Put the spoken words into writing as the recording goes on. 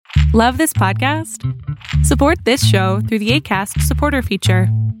Love this podcast? Support this show through the Acast supporter feature.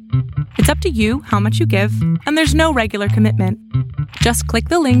 It's up to you how much you give, and there's no regular commitment. Just click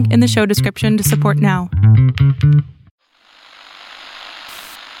the link in the show description to support now.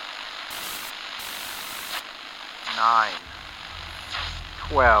 Nine,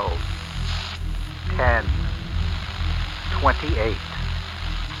 12, 10, 28,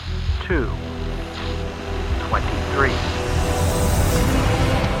 2, 23.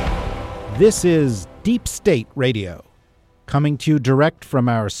 This is Deep State Radio, coming to you direct from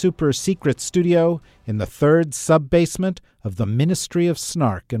our super-secret studio in the third sub-basement of the Ministry of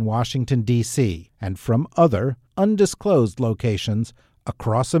Snark in Washington, D.C., and from other undisclosed locations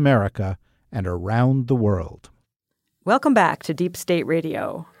across America and around the world. Welcome back to Deep State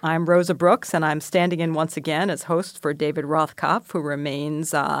Radio. I'm Rosa Brooks, and I'm standing in once again as host for David Rothkopf, who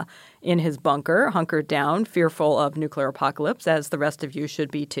remains in his bunker, hunkered down, fearful of nuclear apocalypse, as the rest of you should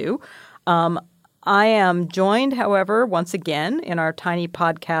be too. I am joined, however, once again in our tiny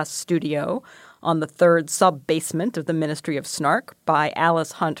podcast studio on the third sub-basement of the Ministry of Snark by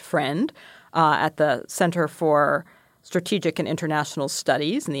Alice Hunt Friend at the Center for Strategic and International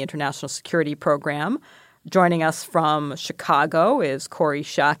Studies in the International Security Program. Joining us from Chicago is Kori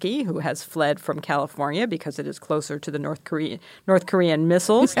Schake, who has fled from California because it is closer to the North Korean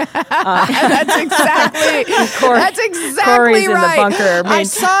missiles. That's exactly Kori's right. In the bunker. I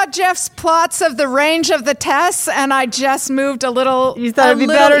saw Jeff's plots of the range of the tests, and I just moved a little. You thought it'd be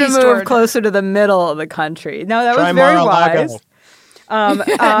better to eastward. move closer to the middle of the country. No, that was Try very Mar-a-Lago. wise. No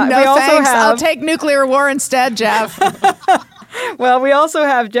we also thanks. have, I'll take nuclear war instead, Jeff. Well, we also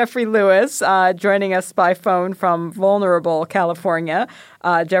have Jeffrey Lewis joining us by phone from vulnerable California.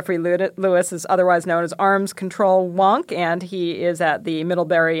 Jeffrey Lewis is otherwise known as Arms Control Wonk, and he is at the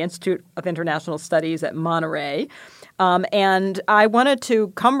Middlebury Institute of International Studies at Monterey. And I wanted to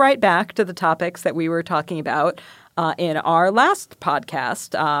come right back to the topics that we were talking about in our last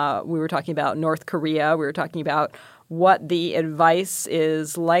podcast. We were talking about North Korea. We were talking about what the advice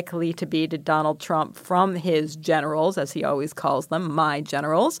is likely to be to Donald Trump from his generals, as he always calls them, my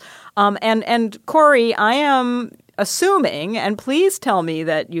generals. And Kori, I am assuming, and please tell me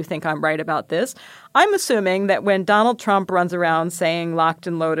that you think I'm right about this, I'm assuming that when Donald Trump runs around saying locked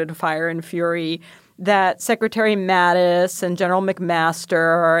and loaded, fire and fury, that Secretary Mattis and General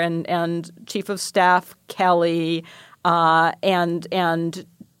McMaster and Chief of Staff Kelly and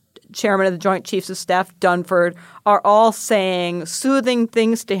Chairman of the Joint Chiefs of Staff Dunford are all saying soothing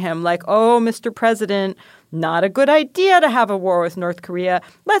things to him like, oh, Mr. President, not a good idea to have a war with North Korea.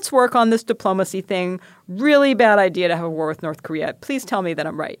 Let's work on this diplomacy thing. Really bad idea to have a war with North Korea. Please tell me that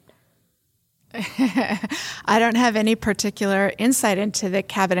I'm right. I don't have any particular insight into the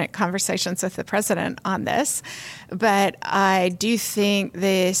cabinet conversations with the president on this, but I do think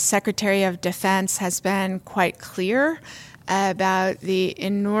the Secretary of Defense has been quite clear about the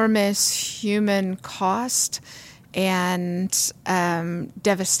enormous human cost and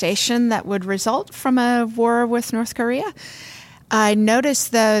devastation that would result from a war with North Korea. I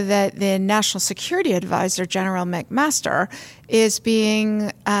noticed, though, that the National Security Advisor, General McMaster, is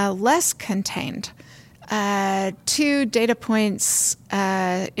being less contained. Two data points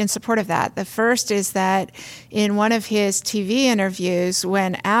in support of that. The first is that in one of his TV interviews,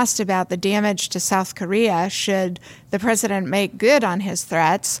 when asked about the damage to South Korea, should the president make good on his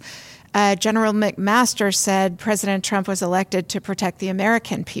threats, General McMaster said President Trump was elected to protect the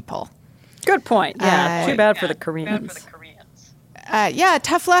American people. Good point. Yeah, too bad for the Koreans.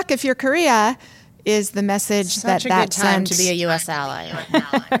 Tough luck if you're Korea is the message Such that a good time sends. to be a U.S. ally.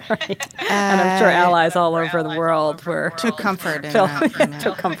 Right. And I'm sure allies all over the world were Took comfort in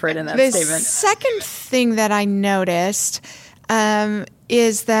took comfort in that The statement. second thing that I noticed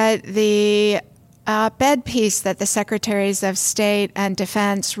is that the op-ed piece that the Secretaries of State and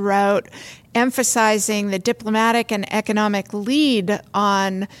Defense wrote emphasizing the diplomatic and economic lead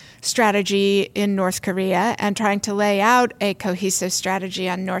on strategy in North Korea and trying to lay out a cohesive strategy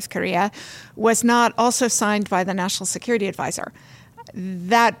on North Korea was not also signed by the National Security Advisor.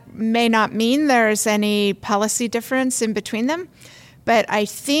 That may not mean there's any policy difference in between them, but I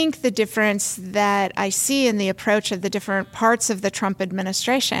think the difference that I see in the approach of the different parts of the Trump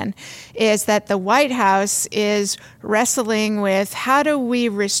administration is that the White House is wrestling with how do we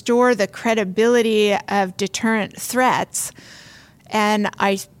restore the credibility of deterrent threats. And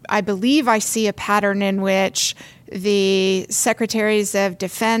I believe I see a pattern in which the Secretaries of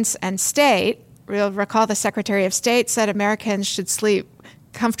Defense and State, we'll recall the Secretary of State said Americans should sleep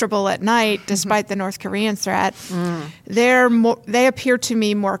comfortable at night despite the North Korean threat. They appear to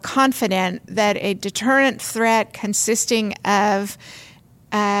me more confident that a deterrent threat consisting of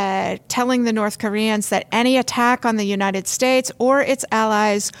telling the North Koreans that any attack on the United States or its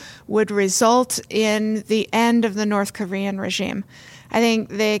allies would result in the end of the North Korean regime. I think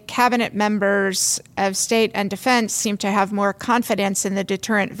the cabinet members of State and Defense seem to have more confidence in the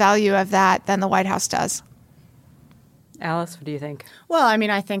deterrent value of that than the White House does. Alice, what do you think? Well, I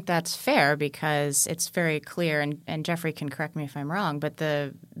mean, I think that's fair because it's very clear, and Jeffrey can correct me if I'm wrong, but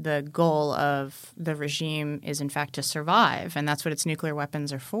the goal of the regime is, in fact, to survive, and that's what its nuclear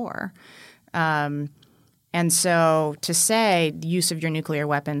weapons are for. And so to say the use of your nuclear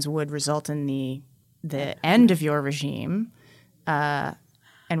weapons would result in the end of your regime, and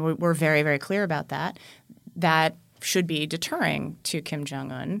we're very, very clear about that, that should be deterring to Kim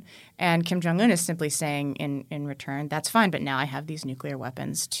Jong-un. And Kim Jong-un is simply saying in return, that's fine, but now I have these nuclear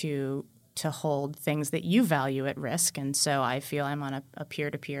weapons to hold things that you value at risk. And so I feel I'm on a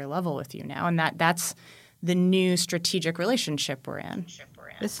peer-to-peer level with you now. And that's the new strategic relationship we're in.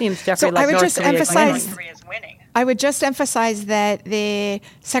 This seems, Jeffrey, like North Korea is winning. I would just emphasize that the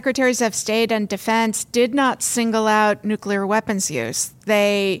secretaries of state and defense did not single out nuclear weapons use.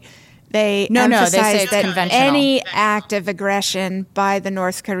 They emphasize that any act of aggression by the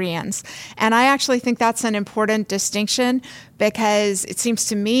North Koreans. And I actually think that's an important distinction because it seems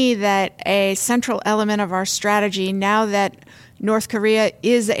to me that a central element of our strategy, now that North Korea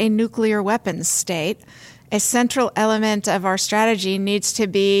is a nuclear weapons state, a central element of our strategy needs to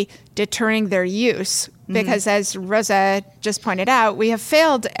be deterring their use. Because as Rosa just pointed out, we have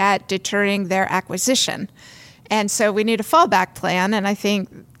failed at deterring their acquisition. And so we need a fallback plan. And I think,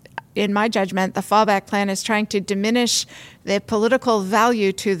 in my judgment, the fallback plan is trying to diminish the political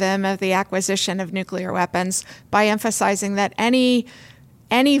value to them of the acquisition of nuclear weapons by emphasizing that any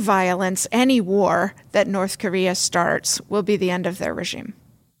violence, any war that North Korea starts will be the end of their regime.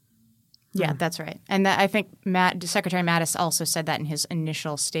 Yeah, that's right. And I think Secretary Mattis also said that in his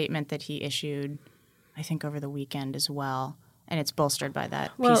initial statement that he issued, I think, over the weekend as well. And it's bolstered by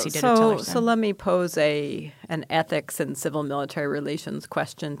that piece he did at Tillerson. So let me pose an ethics and civil military relations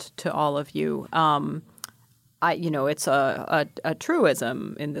question to all of you. It's a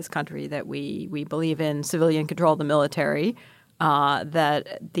truism in this country that we believe in civilian control of the military, that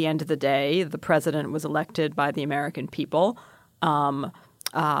at the end of the day, the president was elected by the American people, and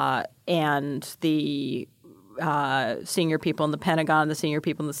the senior people in the Pentagon, the senior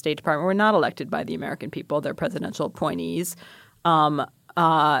people in the State Department were not elected by the American people. They're presidential appointees. And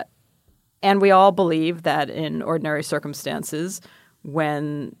we all believe that in ordinary circumstances,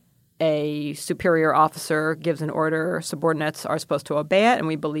 when a superior officer gives an order, subordinates are supposed to obey it. And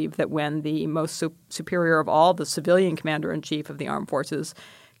we believe that when the most superior of all, the civilian commander-in-chief of the armed forces,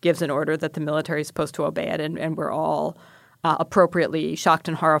 gives an order, that the military is supposed to obey it. And we're all appropriately shocked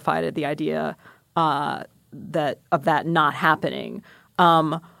and horrified at the idea of that not happening.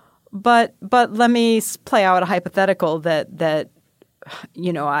 But let me play out a hypothetical that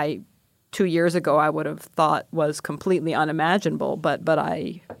 2 years ago I would have thought was completely unimaginable, but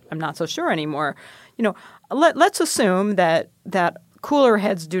I'm not so sure anymore. Let's assume that cooler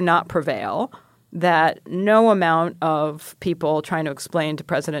heads do not prevail, that no amount of people trying to explain to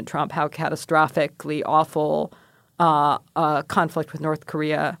President Trump how catastrophically awful a conflict with North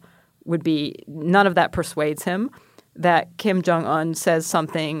Korea would be, none of that persuades him, that Kim Jong-un says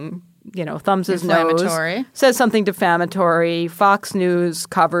something, thumbs his nose, says something defamatory, Fox News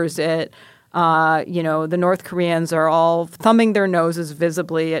covers it, the North Koreans are all thumbing their noses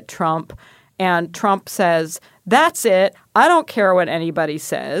visibly at Trump, and Trump says, that's it, I don't care what anybody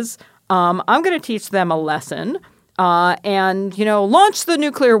says, I'm going to teach them a lesson. And launch the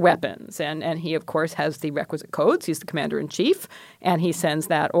nuclear weapons. And he, of course, has the requisite codes. He's the commander-in-chief, and he sends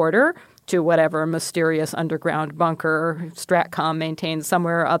that order to whatever mysterious underground bunker Stratcom maintains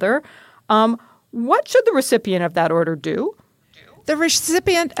somewhere or other. What should the recipient of that order do? The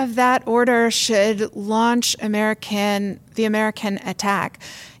recipient of that order should launch the American attack.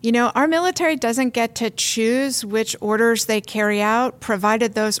 Our military doesn't get to choose which orders they carry out,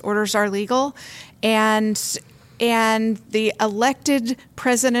 provided those orders are legal. And the elected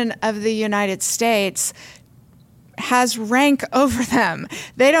president of the United States has rank over them.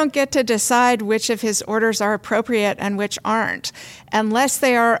 They don't get to decide which of his orders are appropriate and which aren't, unless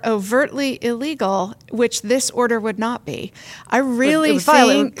they are overtly illegal, which this order would not be. I really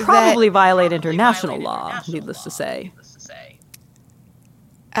think it would probably violate international law, needless to say.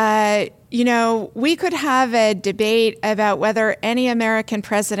 We could have a debate about whether any American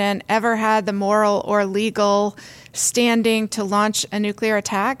president ever had the moral or legal standing to launch a nuclear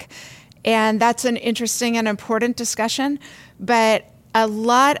attack. And that's an interesting and important discussion. But a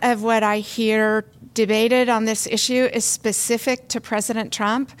lot of what I hear debated on this issue is specific to President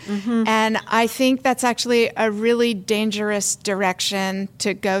Trump. Mm-hmm. And I think that's actually a really dangerous direction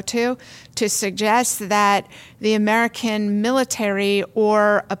to go to suggest that the American military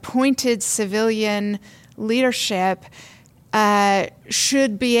or appointed civilian leadership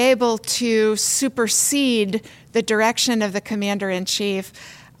should be able to supersede the direction of the commander-in-chief.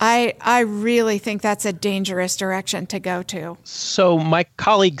 I really think that's a dangerous direction to go to. So my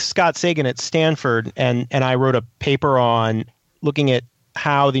colleague Scott Sagan at Stanford and I wrote a paper on looking at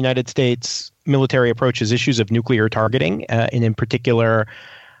how the United States military approaches issues of nuclear targeting, and in particular,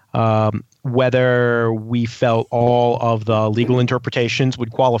 whether we felt all of the legal interpretations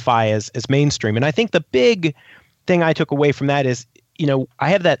would qualify as mainstream. And I think the big thing I took away from that is, I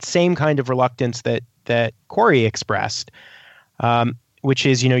have that same kind of reluctance that Corey expressed, which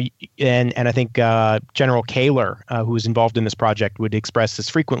is, and I think General Kaler, who was involved in this project, would express this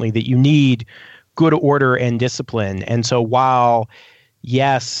frequently, that you need good order and discipline. And so while,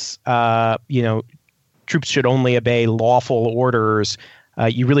 yes, troops should only obey lawful orders,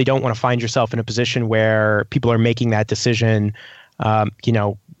 you really don't want to find yourself in a position where people are making that decision,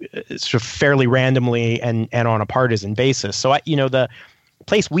 sort of fairly randomly and on a partisan basis. So, the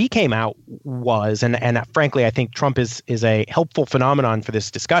place we came out was, and frankly, I think Trump is a helpful phenomenon for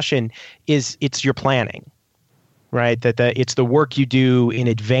this discussion, it's your planning, right? That it's the work you do in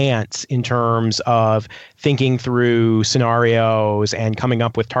advance in terms of thinking through scenarios and coming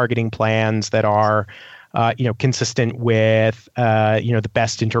up with targeting plans that are, consistent with, the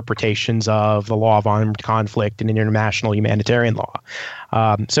best interpretations of the law of armed conflict and international humanitarian law.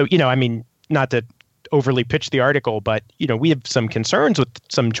 Not to overly pitch the article, but, we have some concerns with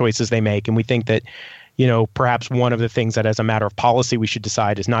some choices they make. And we think that, perhaps one of the things that as a matter of policy we should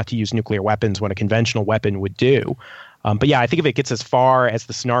decide is not to use nuclear weapons when a conventional weapon would do. But yeah, I think if it gets as far as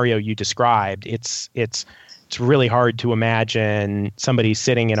the scenario you described, it's really hard to imagine somebody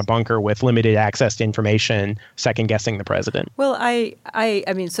sitting in a bunker with limited access to information, second guessing the president. Well, I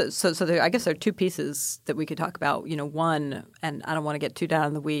guess there are two pieces that we could talk about. One, and I don't want to get too down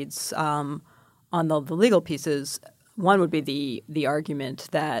in the weeds on the legal pieces. One would be the argument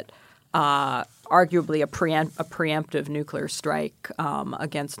that arguably a preemptive nuclear strike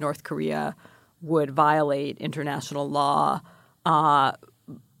against North Korea would violate international law,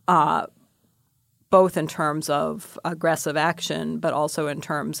 both in terms of aggressive action, but also in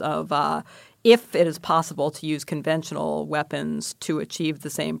terms of if it is possible to use conventional weapons to achieve the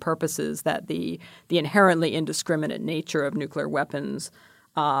same purposes, that the inherently indiscriminate nature of nuclear weapons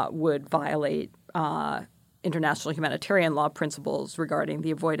would violate international humanitarian law principles regarding the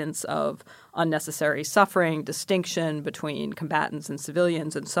avoidance of unnecessary suffering, distinction between combatants and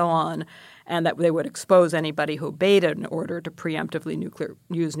civilians, and so on, and that they would expose anybody who obeyed an order to preemptively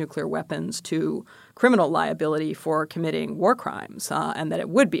use nuclear weapons to criminal liability for committing war crimes, and that it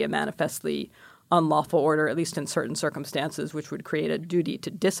would be a manifestly unlawful order, at least in certain circumstances, which would create a duty to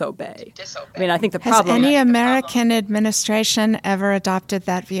disobey. I think the problem— Has any American administration ever adopted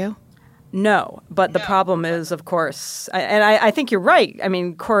that view? No, but the problem is, of course, and I think you're right.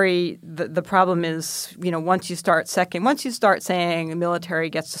 Corey, the problem is, once you start saying the military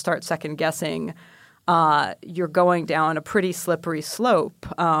gets to start second guessing, you're going down a pretty slippery slope.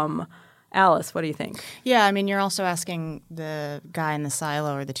 Alice, what do you think? Yeah, you're also asking the guy in the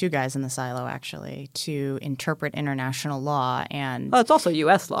silo, or the two guys in the silo, actually, to interpret international law. And well, it's also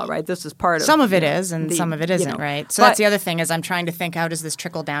U.S. law, right? This is part of— Some of it is, and some of it isn't, right? So that's the other thing, is I'm trying to think, how does this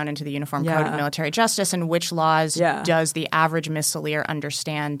trickle down into the Uniform Code of Military Justice, and which laws does the average missileer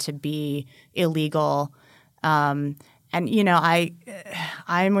understand to be illegal? I'm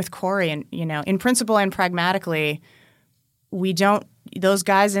with Corey, and, in principle and pragmatically, those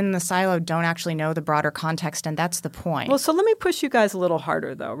guys in the silo don't actually know the broader context, and that's the point. Well, so let me push you guys a little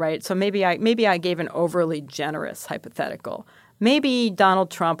harder, though, right? So maybe I gave an overly generous hypothetical. Maybe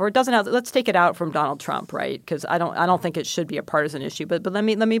Donald Trump, or it doesn't have— let's take it out from Donald Trump, right? Because I don't think it should be a partisan issue. But let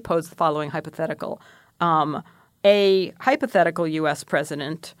me pose the following hypothetical: a hypothetical U.S.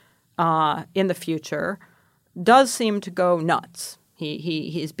 president in the future does seem to go nuts.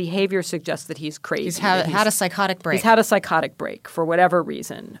 His behavior suggests that he's crazy. He's had a psychotic break. He's had a psychotic break for whatever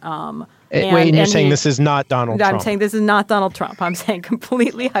reason. And you're saying this is not Donald Trump. I'm saying this is not Donald Trump. I'm saying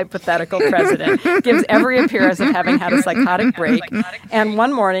completely hypothetical president. Gives every appearance of having had a psychotic break. And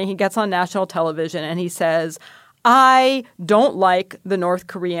one morning he gets on national television and he says, I don't like the North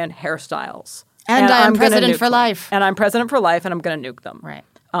Korean hairstyles. And I'm president for life. And I'm president for life, and I'm going to nuke them. Right.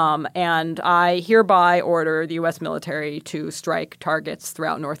 And I hereby order the U.S. military to strike targets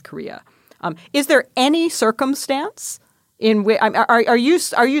throughout North Korea. Is there any circumstance Are you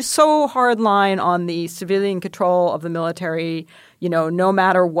so hardline on the civilian control of the military, no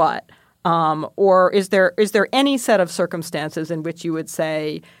matter what, or is there any set of circumstances in which you would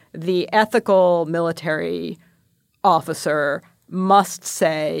say the ethical military officer must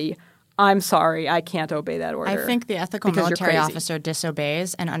say, I'm sorry, I can't obey that order? I think the ethical military officer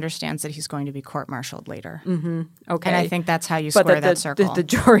disobeys and understands that he's going to be court-martialed later. Mm-hmm. Okay. And I think that's how you square that circle. The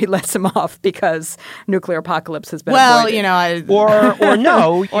jury lets him off because nuclear apocalypse has been avoided. Or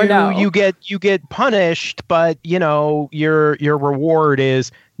no, or no. You get punished, but your reward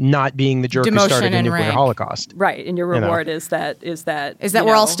is not being the jerk who started the nuclear holocaust. Right, and your reward is that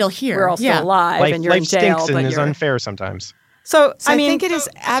we're all still here. We're all still alive, and you're in jail. Life stinks and is unfair sometimes. So I think it is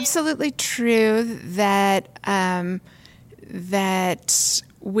absolutely true that that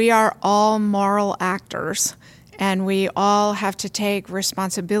we are all moral actors, and we all have to take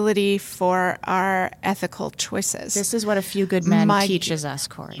responsibility for our ethical choices. This is what A Few Good Men teaches us,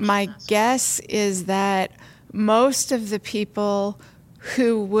 Corey. My guess is that most of the people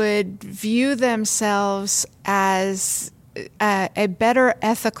who would view themselves as a better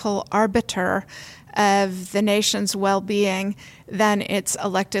ethical arbiter of the nation's well-being than its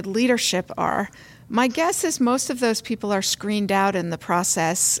elected leadership are. My guess is most of those people are screened out in the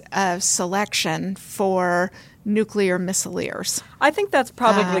process of selection for nuclear missileers. I think that's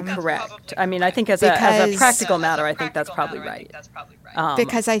probably correct. I mean, I think as a practical matter, I think that's probably right.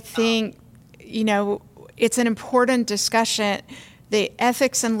 Because I think, it's an important discussion. The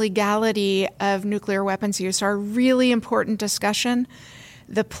ethics and legality of nuclear weapons use are a really important discussion.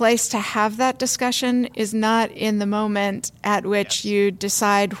 The place to have that discussion is not in the moment at which you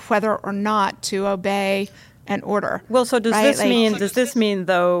decide whether or not to obey an order. Well, so does this mean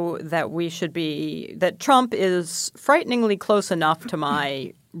though that Trump is frighteningly close enough to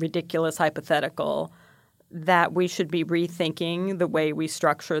my ridiculous hypothetical that we should be rethinking the way we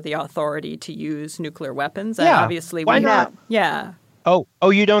structure the authority to use nuclear weapons? And obviously why not? Yeah. Oh,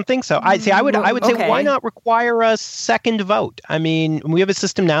 you don't think so? I would say, why not require a second vote? I mean, we have a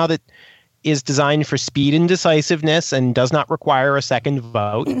system now that is designed for speed and decisiveness and does not require a second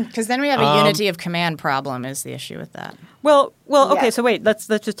vote. Because then we have a unity of command problem is the issue with that. Well, okay. So wait, let's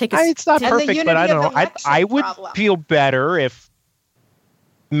just take it's not perfect, but I don't know. I would feel better if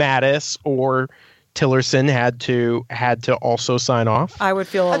Mattis or Tillerson had to also sign off. I would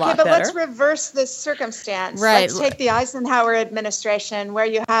feel a lot better. Okay, but let's reverse this circumstance. Right. Let's take the Eisenhower administration, where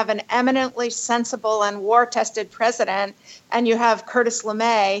you have an eminently sensible and war-tested president, and you have Curtis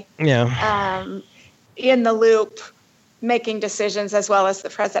LeMay in the loop making decisions as well as the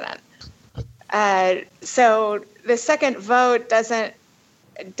president. So the second vote doesn't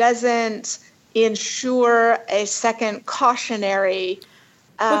ensure a second cautionary.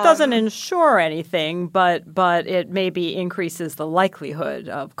 Well, it doesn't ensure anything, but it maybe increases the likelihood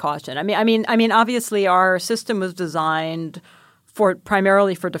of caution. I mean, obviously, our system was designed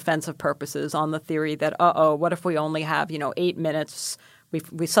primarily for defensive purposes, on the theory that what if we only have 8 minutes?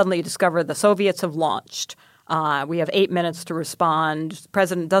 We suddenly discover the Soviets have launched. We have 8 minutes to respond. The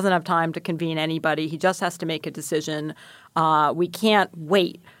president doesn't have time to convene anybody. He just has to make a decision. We can't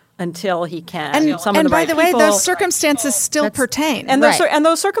wait until he can. And by the way, those circumstances still pertain. And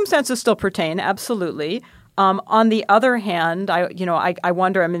those circumstances still pertain, absolutely. On the other hand, I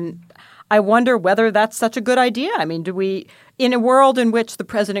wonder whether that's such a good idea. I mean, do we, in a world in which the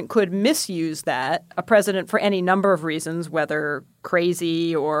president could misuse that, a president for any number of reasons, whether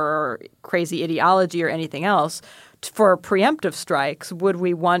crazy or crazy ideology or anything else, for preemptive strikes, would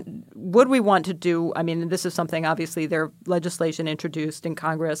we want to do? I mean, this is something obviously there's legislation introduced in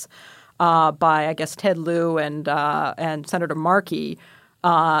Congress by I guess Ted Lieu and Senator Markey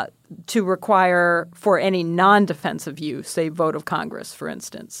to require for any non-defensive use a vote of Congress, for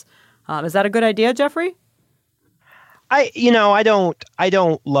instance. Is that a good idea, Jeffrey? I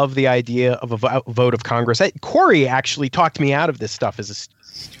don't love the idea of a vote of Congress. Corey actually talked me out of this stuff as a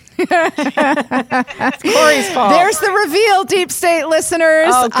it's Corey's fault. There's the reveal, Deep State listeners.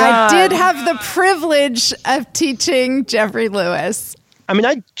 Oh, I did have the privilege of teaching Jeffrey Lewis. I mean,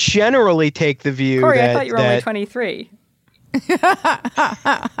 I generally take the view Corey, that... I thought you were only 23.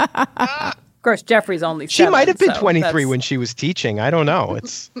 Of course, Jeffrey's only 7. She might have been 23 when she was teaching. I don't know.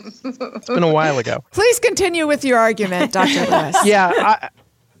 It's been a while ago. Please continue with your argument, Dr. Lewis. Yeah.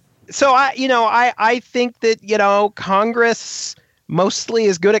 I think that, Congress mostly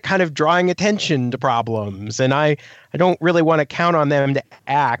is good at kind of drawing attention to problems, and I don't really want to count on them to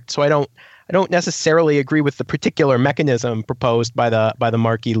act. So I don't necessarily agree with the particular mechanism proposed by the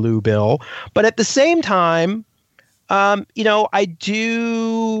Markey-Lieu bill, but at the same time, I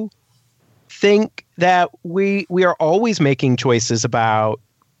do think that we are always making choices about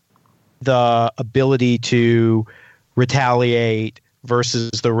the ability to retaliate versus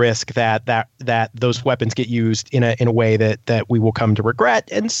the risk that those weapons get used in a way that we will come to regret.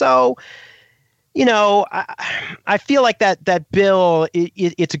 And so, I feel like that bill,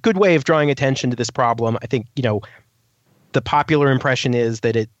 it's a good way of drawing attention to this problem. I think, the popular impression is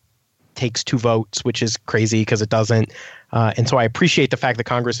that it takes 2 votes, which is crazy because it doesn't. And so I appreciate the fact that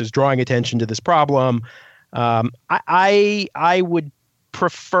Congress is drawing attention to this problem. I would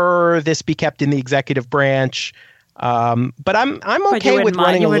prefer this be kept in the executive branch. But I'm okay with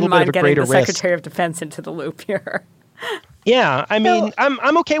running a little bit of a greater risk. Secretary of Defense into the loop here. Yeah, I mean,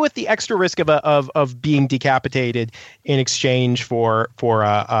 I'm okay with the extra risk of being decapitated in exchange for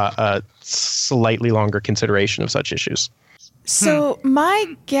a slightly longer consideration of such issues. So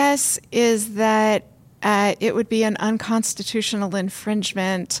my guess is that it would be an unconstitutional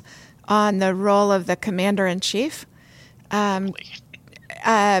infringement on the role of the commander-in-chief. But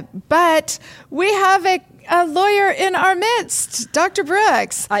we have a lawyer in our midst, Dr.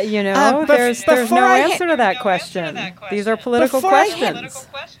 Brooks. There's no answer to that question. These are political questions.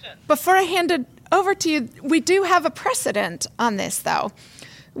 Before I hand it over to you, we do have a precedent on this, though,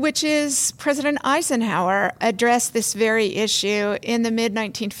 which is President Eisenhower addressed this very issue in the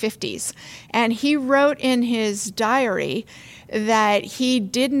mid-1950s. And he wrote in his diary that he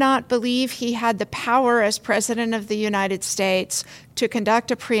did not believe he had the power as President of the United States to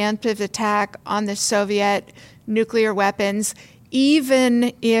conduct a preemptive attack on the Soviet nuclear weapons,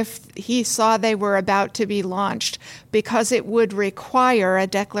 even if he saw they were about to be launched, because it would require a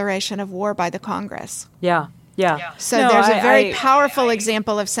declaration of war by the Congress. Yeah. So there's a very powerful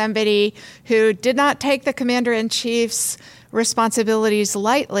example of somebody who did not take the commander-in-chief's responsibilities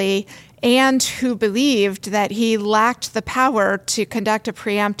lightly and who believed that he lacked the power to conduct a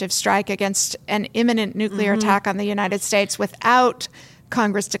preemptive strike against an imminent nuclear attack on the United States without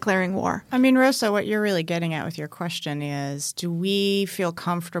Congress declaring war. I mean, Rosa, what you're really getting at with your question is, do we feel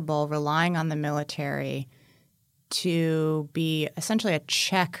comfortable relying on the military to be essentially a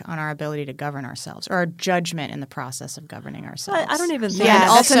check on our ability to govern ourselves, or a judgment in the process of governing ourselves? I don't even think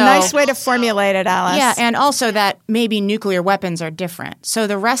that's a nice way to formulate it, Alice. Yeah, and also that maybe nuclear weapons are different. So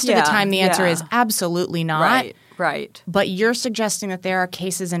the rest of the time the answer is absolutely not. Right. But you're suggesting that there are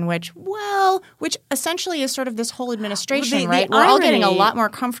cases in which essentially is sort of this whole administration, right? We're all getting a lot more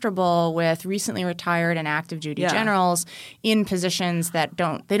comfortable with recently retired and active duty generals in positions that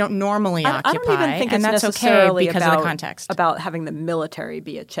they don't normally occupy. I don't even think it's that's necessarily okay because of the context. About having the military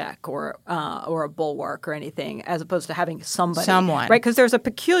be a check or a bulwark or anything, as opposed to having someone, right? Because there's a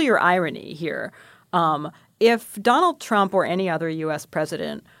peculiar irony here. If Donald Trump or any other U.S.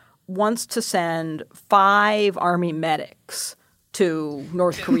 president wants to send 5 Army medics to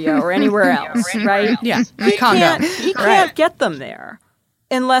North Korea or anywhere else, right? Yeah, he can't get them there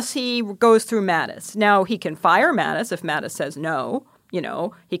unless he goes through Mattis. Now, he can fire Mattis if Mattis says no.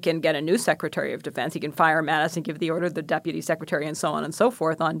 He can get a new Secretary of Defense. He can fire Mattis and give the order to the Deputy Secretary and so on and so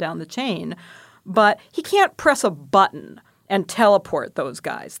forth on down the chain. But he can't press a button and teleport those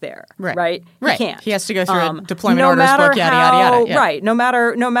guys there, right? He can't. He has to go through a deployment orders book, yada, yada, yada. Yeah. Right. No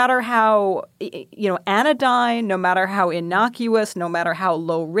matter how anodyne, no matter how innocuous, no matter how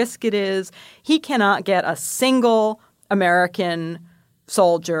low risk it is, he cannot get a single American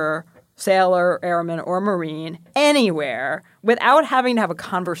soldier, sailor, airman, or Marine anywhere without having to have a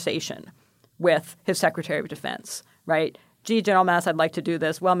conversation with his Secretary of Defense, right? Gee, General Mattis, I'd like to do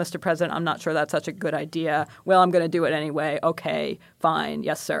this. Well, Mr. President, I'm not sure that's such a good idea. Well, I'm going to do it anyway. Okay, fine.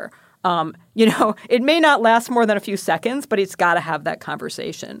 Yes, sir. It may not last more than a few seconds, but he's got to have that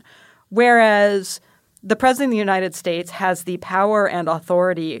conversation. Whereas the President of the United States has the power and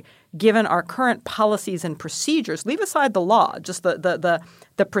authority, given our current policies and procedures. Leave aside the law, just the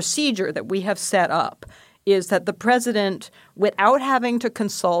procedure that we have set up is that the president, without having to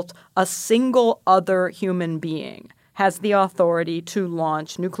consult a single other human being, has the authority to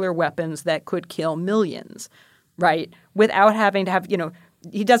launch nuclear weapons that could kill millions, right? Without having to have,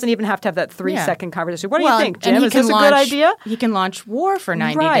 he doesn't even have to have that 3-second conversation. What do you think, Jim? Is this a good idea? He can launch war for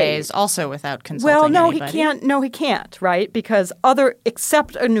 90 days also without consulting anybody. He can't. No, he can't, right? Because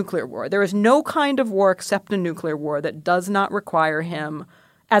except a nuclear war. There is no kind of war except a nuclear war that does not require him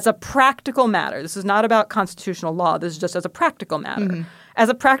as a practical matter. This is not about constitutional law. This is just as a practical matter. Mm-hmm. As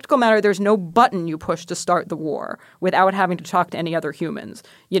a practical matter, there's no button you push to start the war without having to talk to any other humans.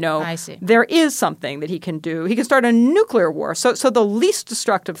 I see. There is something that he can do. He can start a nuclear war. So the least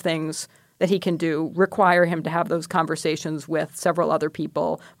destructive things that he can do require him to have those conversations with several other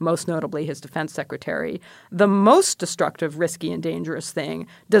people, most notably his defense secretary. The most destructive, risky, and dangerous thing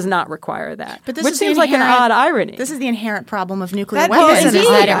does not require that, but this which seems like an odd irony. This is the inherent problem of nuclear weapons, is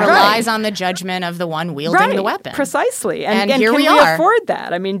that it relies on the judgment of the one wielding the weapon. Precisely. And here can we are. Afford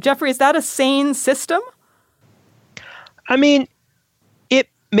that? I mean, Jeffrey, is that a sane system? I mean, it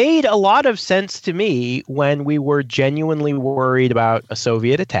made a lot of sense to me when we were genuinely worried about a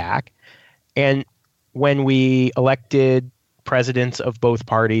Soviet attack. And when we elected presidents of both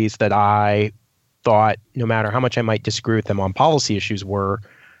parties that I thought, no matter how much I might disagree with them on policy issues, were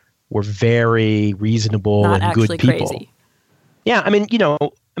very reasonable and good people. Crazy. Yeah, I mean,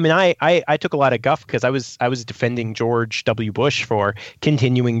 I took a lot of guff because I was defending George W. Bush for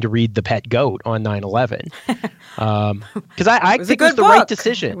continuing to read The Pet Goat on 9/11. Because I think it was the right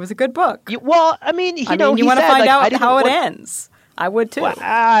decision. It was a good book. Well, I mean, you want to find out how it ends. I would too. Well,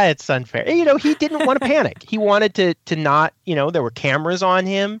 it's unfair. He didn't want to panic. He wanted to not, there were cameras on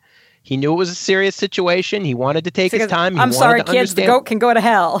him. He knew it was a serious situation. He wanted to take his time. I'm sorry, kids, the goat can go to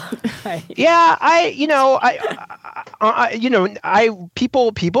hell. Yeah,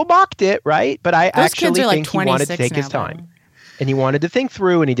 people mocked it, right? But I Those actually think he wanted to take his time. And he wanted to think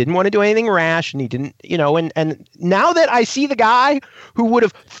through, and he didn't want to do anything rash, and he didn't, and now that I see the guy who would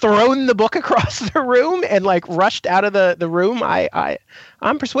have thrown the book across the room and like rushed out of the room,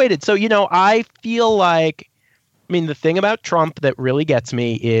 I'm persuaded. So, I feel like, the thing about Trump that really gets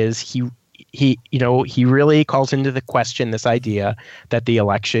me is he really calls into the question this idea that the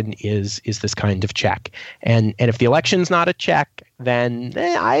election is this kind of check. And if the election's not a check, then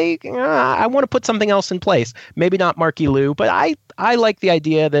I want to put something else in place. Maybe not Marky Lou, but I like the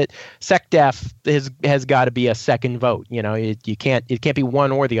idea that SecDef has got to be a second vote. It can't be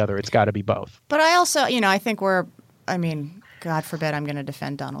one or the other. It's got to be both. But I also, I think God forbid I'm going to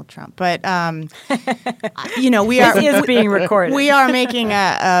defend Donald Trump, but we are is being recorded. We are making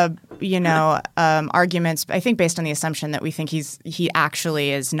arguments, I think, based on the assumption that we think he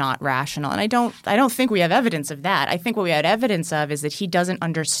actually is not rational, and I don't think we have evidence of that. I think what we had evidence of is that he doesn't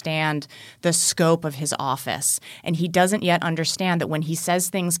understand the scope of his office, and he doesn't yet understand that when he says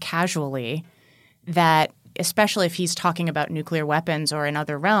things casually, that especially if he's talking about nuclear weapons or in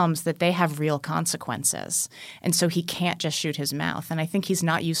other realms, that they have real consequences. And so he can't just shoot his mouth. And I think he's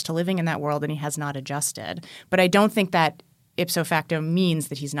not used to living in that world, and he has not adjusted. But I don't think that ipso facto means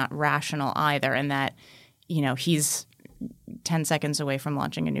that he's not rational either, and that, he's 10 seconds away from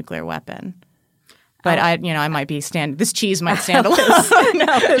launching a nuclear weapon. But I might be this cheese might stand alone.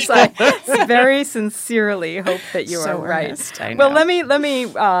 I very sincerely hope that you are right. Well, let me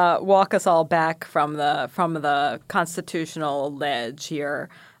walk us all back from the constitutional ledge here,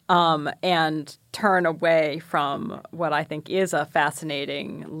 and turn away from what I think is a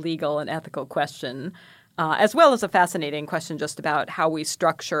fascinating legal and ethical question, as well as a fascinating question just about how we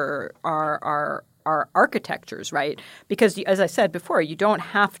structure our architectures, right? Because as I said before, you don't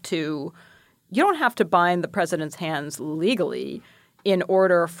have to bind the president's hands legally in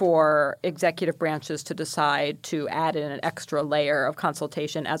order for executive branches to decide to add in an extra layer of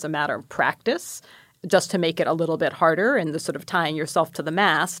consultation as a matter of practice, just to make it a little bit harder. And the sort of tying yourself to the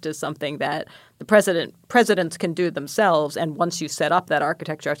mast is something that the presidents can do themselves. And once you set up that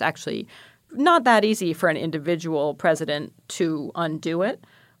architecture, it's actually not that easy for an individual president to undo it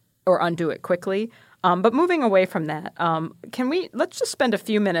or undo it quickly. But moving away from that, let's just spend a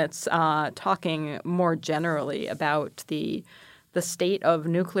few minutes talking more generally about the state of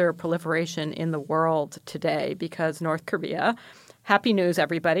nuclear proliferation in the world today, because North Korea, happy news,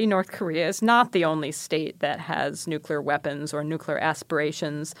 everybody, North Korea is not the only state that has nuclear weapons or nuclear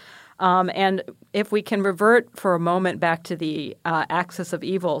aspirations. And if we can revert for a moment back to the axis of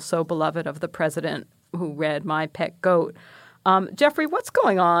evil so beloved of the president who read My Pet Goat, Jeffrey, what's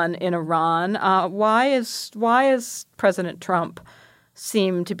going on in Iran? Why is President Trump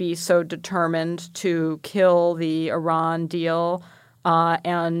seem to be so determined to kill the Iran deal?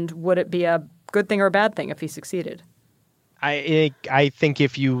 And would it be a good thing or a bad thing if he succeeded? I think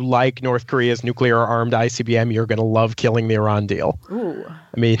if you like North Korea's nuclear-armed ICBM, you're going to love killing the Iran deal. Ooh.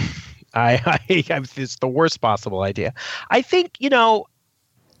 I mean, it's the worst possible idea. I think,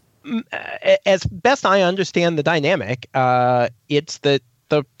 as best I understand the dynamic, it's that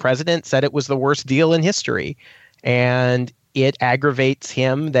the president said it was the worst deal in history. And it aggravates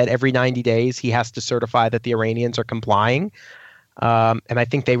him that every 90 days he has to certify that the Iranians are complying. And I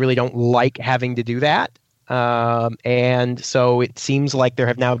think they really don't like having to do that. And so it seems like there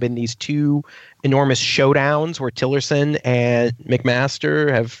have now been these two enormous showdowns where Tillerson and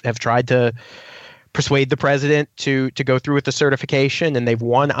McMaster have tried to persuade the president to go through with the certification, and they've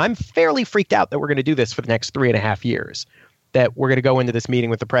won. I'm fairly freaked out that we're going to do this for the next 3.5 years, that we're going to go into this meeting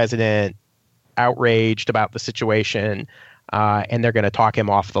with the president outraged about the situation, and they're going to talk him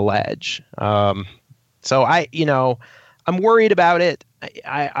off the ledge. So I'm worried about it.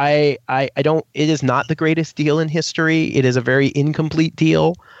 I don't. It is not the greatest deal in history. It is a very incomplete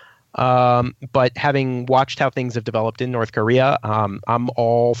deal. But having watched how things have developed in North Korea, I'm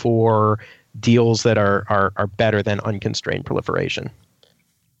all for deals that are better than unconstrained proliferation.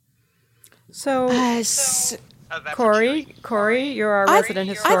 So, Corey, you're our resident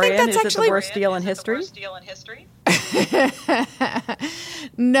historian. I think that's Is it the worst deal in history?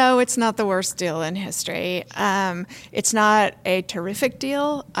 No, it's not the worst deal in history. It's not a terrific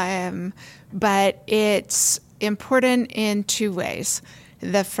deal, but it's important in two ways.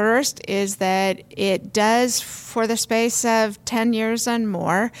 The first is that it does, for the space of 10 years and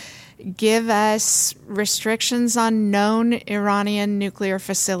more, give us restrictions on known Iranian nuclear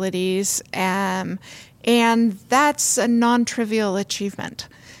facilities, and that's a non-trivial achievement.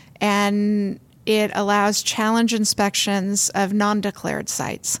 And it allows challenge inspections of non-declared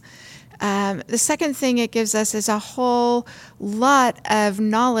sites. The second thing it gives us is a whole lot of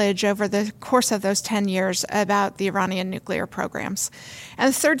knowledge over the course of those 10 years about the Iranian nuclear programs.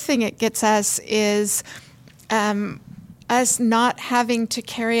 And the third thing it gets us is us not having to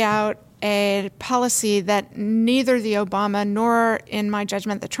carry out a policy that neither the Obama nor, in my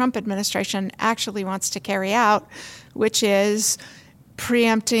judgment, the Trump administration actually wants to carry out, which is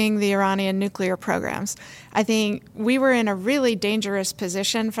preempting the Iranian nuclear programs. I think we were in a really dangerous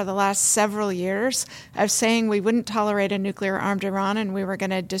position for the last several years of saying we wouldn't tolerate a nuclear-armed Iran and we were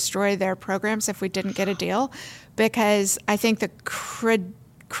going to destroy their programs if we didn't get a deal, because I think the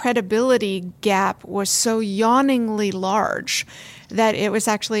credibility gap was so yawningly large that it was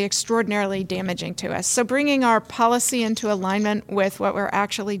actually extraordinarily damaging to us. So bringing our policy into alignment with what we're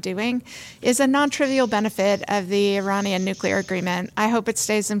actually doing is a non-trivial benefit of the Iranian nuclear agreement. I hope it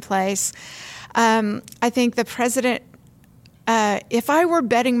stays in place. I think the president, if I were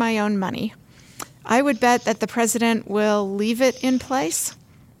betting my own money, I would bet that the president will leave it in place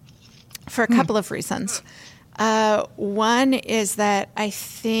for a couple of reasons. One is that I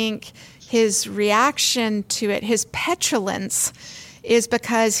think his reaction to it, his petulance, is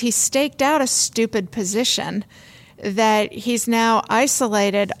because he staked out a stupid position that he's now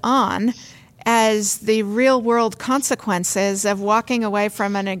isolated on as the real-world consequences of walking away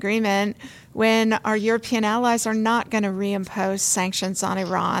from an agreement when our European allies are not going to reimpose sanctions on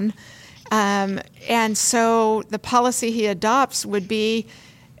Iran. And so the policy he adopts would be,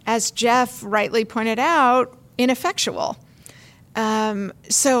 as Jeff rightly pointed out, ineffectual.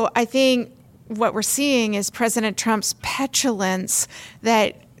 So I think what we're seeing is President Trump's petulance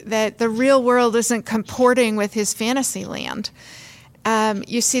that the real world isn't comporting with his fantasy land.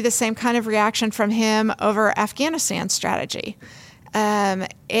 You see the same kind of reaction from him over Afghanistan strategy. And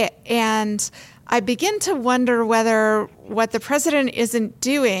I begin to wonder whether what the president isn't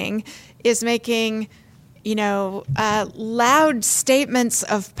doing is making loud statements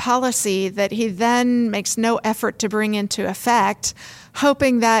of policy that he then makes no effort to bring into effect,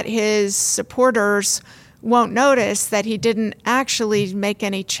 hoping that his supporters won't notice that he didn't actually make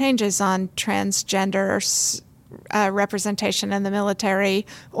any changes on transgender representation in the military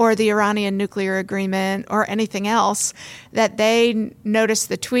or the Iranian nuclear agreement or anything else, that they notice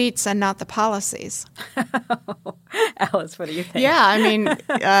the tweets and not the policies. Alice, what do you think? Yeah, I mean,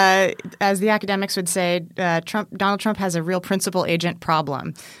 as the academics would say, Donald Trump has a real principal agent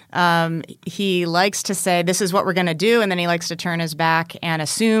problem. He likes to say, this is what we're going to do, and then he likes to turn his back and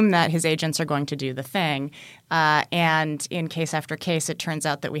assume that his agents are going to do the thing. And in case after case, it turns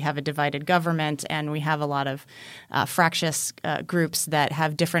out that we have a divided government and we have a lot of fractious groups that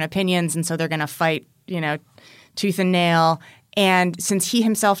have different opinions, and so they're going to fight, tooth and nail. And since he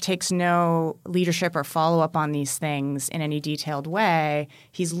himself takes no leadership or follow-up on these things in any detailed way,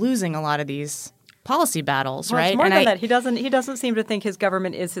 he's losing a lot of these policy battles, right? It's more than that. He doesn't seem to think his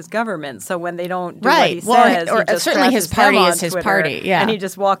government is his government. So when they don't do what he says, or he just certainly his party is his Twitter, party. Yeah, and he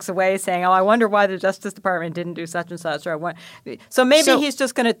just walks away saying, "Oh, I wonder why the Justice Department didn't do such and such." So maybe he's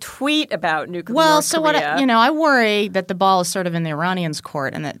just going to tweet about nuclear. Well, so what I worry that the ball is sort of in the Iranians'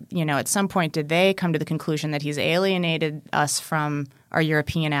 court, and that at some point did they come to the conclusion that he's alienated us from our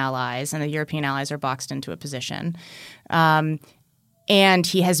European allies, and the European allies are boxed into a position. And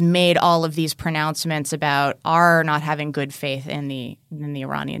he has made all of these pronouncements about our not having good faith in the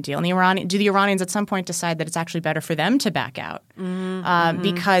Iranian deal. And do the Iranians at some point decide that it's actually better for them to back out?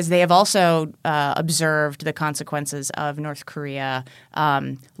 Because they have also observed the consequences of North Korea,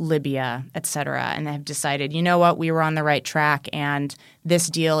 Libya, et cetera, and have decided, you know what, we were on the right track, and this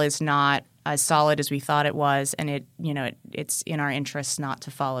deal is not as solid as we thought it was, and it's in our interests not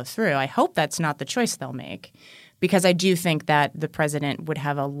to follow through. I hope that's not the choice they'll make, because I do think that the president would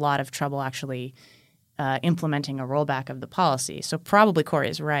have a lot of trouble actually implementing a rollback of the policy. So probably Cory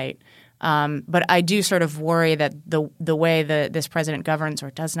is right. But I do sort of worry that the way this president governs or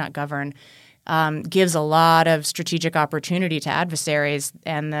does not govern gives a lot of strategic opportunity to adversaries,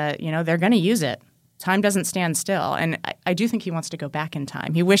 and they're going to use it. Time doesn't stand still. And I do think he wants to go back in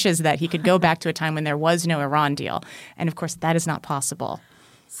time. He wishes that he could go back to a time when there was no Iran deal. And, of course, that is not possible.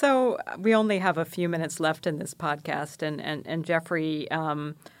 So we only have a few minutes left in this podcast. And Jeffrey,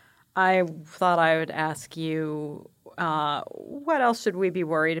 I thought I would ask you, what else should we be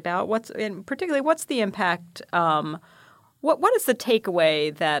worried about? Particularly, what's the impact what is the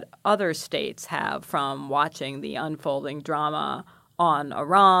takeaway that other states have from watching the unfolding drama on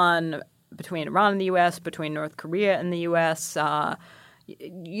Iran, between Iran and the U.S., between North Korea and the U.S.? Are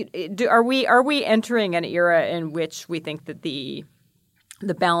we entering an era in which we think that the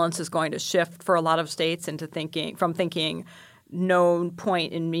balance is going to shift for a lot of states into thinking no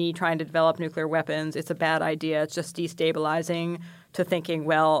point in me trying to develop nuclear weapons, it's a bad idea, it's just destabilizing, to thinking,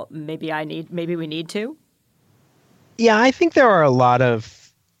 well, maybe we need to? Yeah, I think there are a lot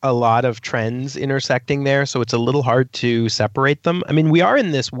of trends intersecting there, so it's a little hard to separate them. I mean, we are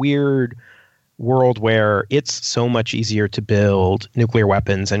in this weird world where it's so much easier to build nuclear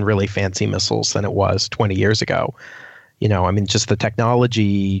weapons and really fancy missiles than it was 20 years ago. Just the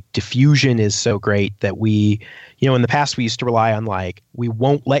technology diffusion is so great that we, in the past we used to rely on we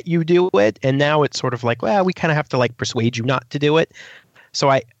won't let you do it. And now it's sort of well, we kind of have to persuade you not to do it.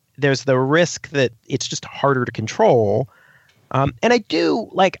 So there's the risk that it's just harder to control. And I do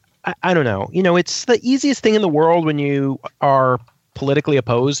I don't know, it's the easiest thing in the world when you are politically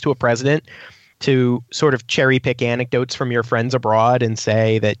opposed to a president to sort of cherry pick anecdotes from your friends abroad and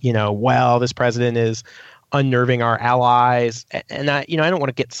say that, well, this president is unnerving our allies. And I don't want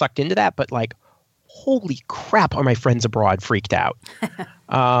to get sucked into that, but holy crap, are my friends abroad freaked out?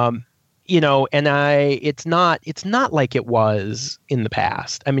 And it's not like it was in the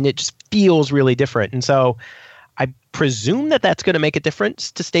past. I mean, it just feels really different. And so I presume that that's going to make a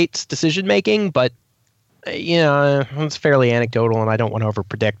difference to states' decision making, but it's fairly anecdotal and I don't want to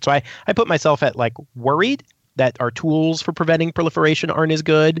overpredict. So I put myself at worried that our tools for preventing proliferation aren't as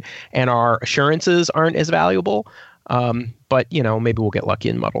good and our assurances aren't as valuable. But maybe we'll get lucky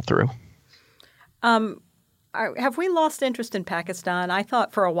and muddle through. Have we lost interest in Pakistan? I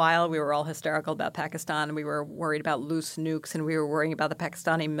thought for a while we were all hysterical about Pakistan, and we were worried about loose nukes, and we were worrying about the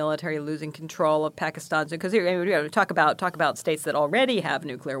Pakistani military losing control of Pakistan. Because talk about states that already have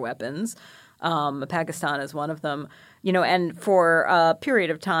nuclear weapons. Pakistan is one of them. And for a period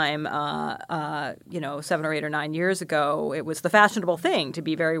of time, 7 or 8 or 9 years ago, it was the fashionable thing to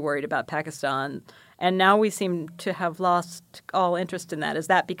be very worried about Pakistan. And now we seem to have lost all interest in that. Is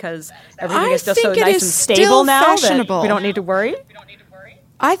that because everything is just so nice and stable now that we don't need to worry?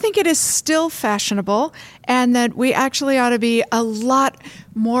 I think it is still fashionable, and that we actually ought to be a lot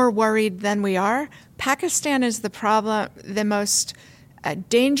more worried than we are. Pakistan is the most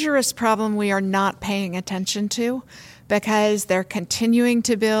dangerous problem we are not paying attention to, because they're continuing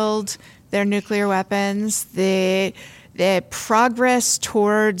to build their nuclear weapons. The progress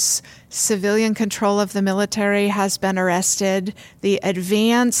towards civilian control of the military has been arrested. The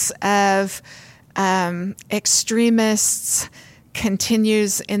advance of extremists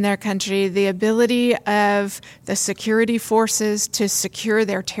continues in their country. The ability of the security forces to secure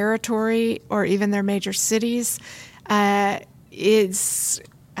their territory or even their major cities is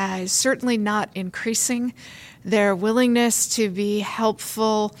certainly not increasing. Their willingness to be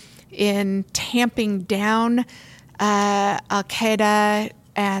helpful in tamping down Al-Qaeda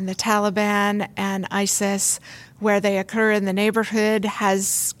and the Taliban and ISIS where they occur in the neighborhood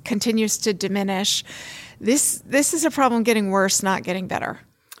continues to diminish. This is a problem getting worse, not getting better.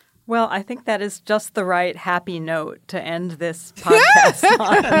 Well, I think that is just the right happy note to end this podcast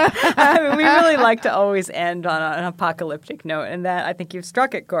on. We really like to always end on an apocalyptic note, and that I think you've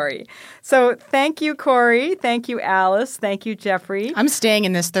struck it, Cory. So thank you, Cory. Thank you, Alice. Thank you, Jeffrey. I'm staying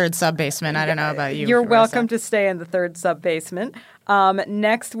in this third sub-basement. I don't know about you. You're welcome to stay in the third sub-basement.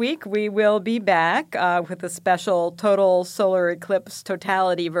 Next week, we will be back with a special total solar eclipse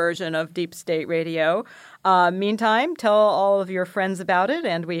totality version of Deep State Radio. Meantime, tell all of your friends about it,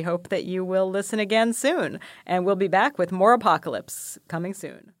 and we hope that you will listen again soon. And we'll be back with more Apocalypse coming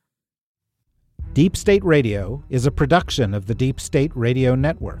soon. Deep State Radio is a production of the Deep State Radio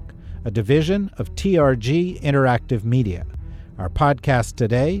Network, a division of TRG Interactive Media. Our podcast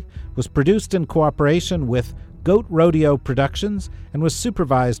today was produced in cooperation with Goat Rodeo Productions and was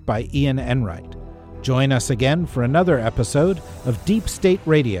supervised by Ian Enright. Join us again for another episode of Deep State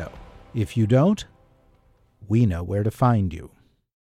Radio. If you don't, we know where to find you.